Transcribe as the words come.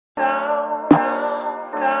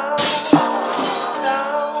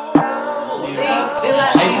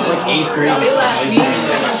8th grade. They last me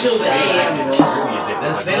until the AM, bro.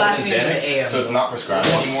 They last me until the AM. So it's not prescribed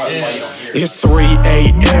anymore? It's 3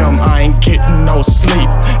 a.m. I ain't getting no sleep.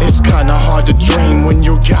 It's kinda hard to dream when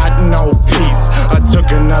you got no peace. I took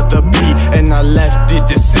another beat and I left it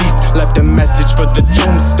deceased. Left a message for the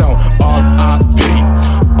tombstone. All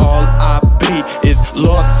I be is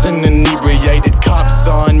lost and inebriated. Cops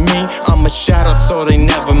on me, I'm a shadow so they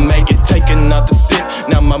never make it. Take another sip,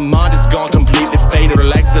 now my mind is gone, completely faded.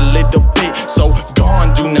 Relax a little bit, so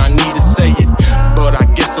gone, do not need to say it, but I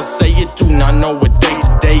guess I'll say it. Do not know what day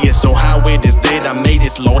today is, so how it is that I made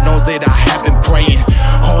this. Lord knows that I have been praying.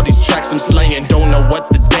 All these tracks I'm slaying, don't know what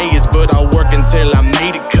the day is, but I'll work until I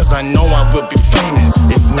made it, cause I know I will be famous.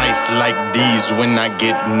 It's nights like these when I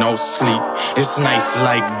get no sleep. It's nights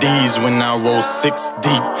like these when I roll 6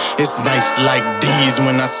 deep. It's nights like these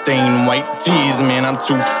when I stain white tees. Man, I'm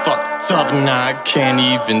too fucked up now, I can't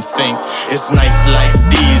even think. It's nights like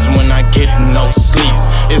these when I get no sleep.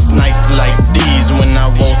 It's nights like these when I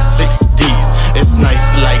roll 6 deep. It's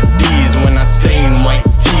nights like these when I stain white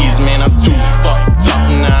tees. Man, I'm too fucked up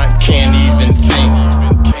now, I can't even think.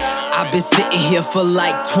 I've been sitting here for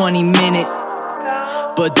like 20 minutes,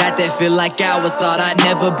 but that feel like hours. Thought I'd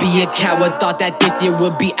never be a coward. Thought that this year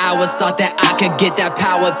would be ours. Thought that I could get that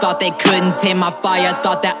power. Thought they couldn't tame my fire.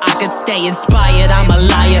 Thought that I could stay inspired. I'm a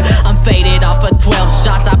liar, I'm faded off of 12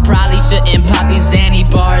 shots. I probably shouldn't pop these Zanny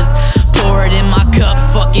bars. Pour it in my cup,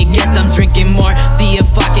 fuck it, guess I'm drinking more. See if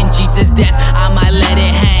I can cheat this death. I might let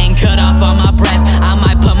it hang, cut off all my breath. I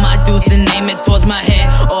might put my deuce and aim it towards my head.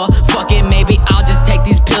 Or fuck it, maybe I'll just take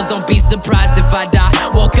these pills. Don't be surprised if I die.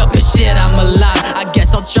 Woke up and shit, I'm alive. I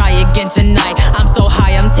guess I'll try again tonight. I'm so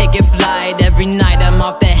high, I'm taking flight. Every night I'm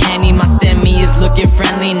off the Henny. My semi is looking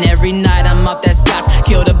friendly. And every night I'm off that scotch.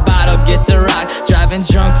 Kill the bottle, gets a rock. Driving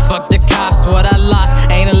drunk, fuck the cops. What I lost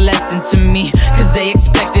ain't a lesson to me, cause they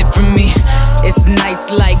expect it from me. It's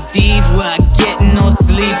nights like these where I get no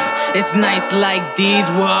sleep. It's nights like these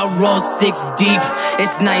where I roll 6 deep.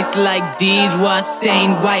 It's nights like these where I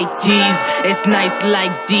stain white tees. It's nights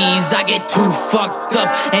like these I get too fucked up.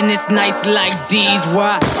 And it's nights like these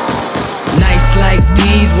where nights like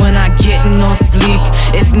these when